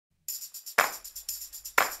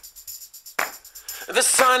The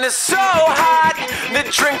sun is so hot, the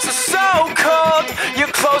drinks are so cold, your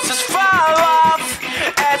clothes just fall off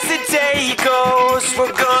as the day goes.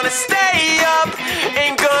 We're gonna stay up,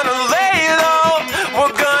 ain't gonna lay low,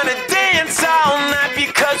 we're gonna dance all night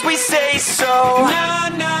because we say so. No,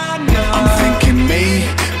 no, no. I'm thinking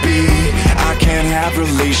maybe I can't have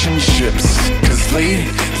relationships, cause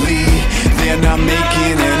lately they're not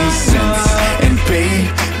making any sense. And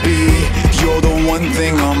baby, you're the one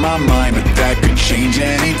thing on my mind, but that could change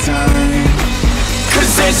anytime. Cause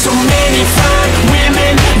there's so many fine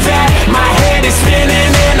women that my head is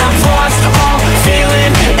spinning, and I've lost all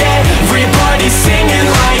feeling. Everybody's singing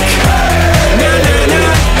like na na na,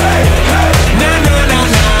 na na na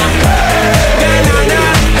na, na na na,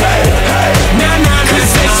 na na. Cause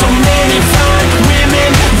there's so many fine women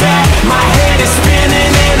that my head is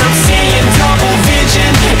spinning, and I'm seeing double vision.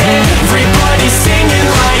 Everybody's singing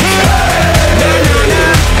like na na na,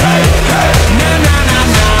 na na na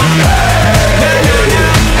na, na na na,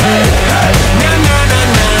 na na na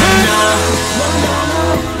na.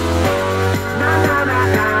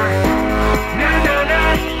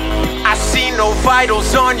 I see no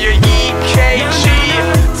vitals on your EKG.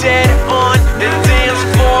 Dead on the dance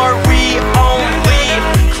floor, we only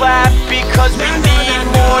clap because we need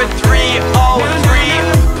more. 303,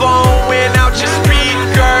 blowing out your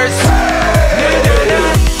speakers,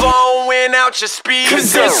 blowing out your speakers.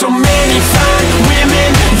 Cause there's so many fine women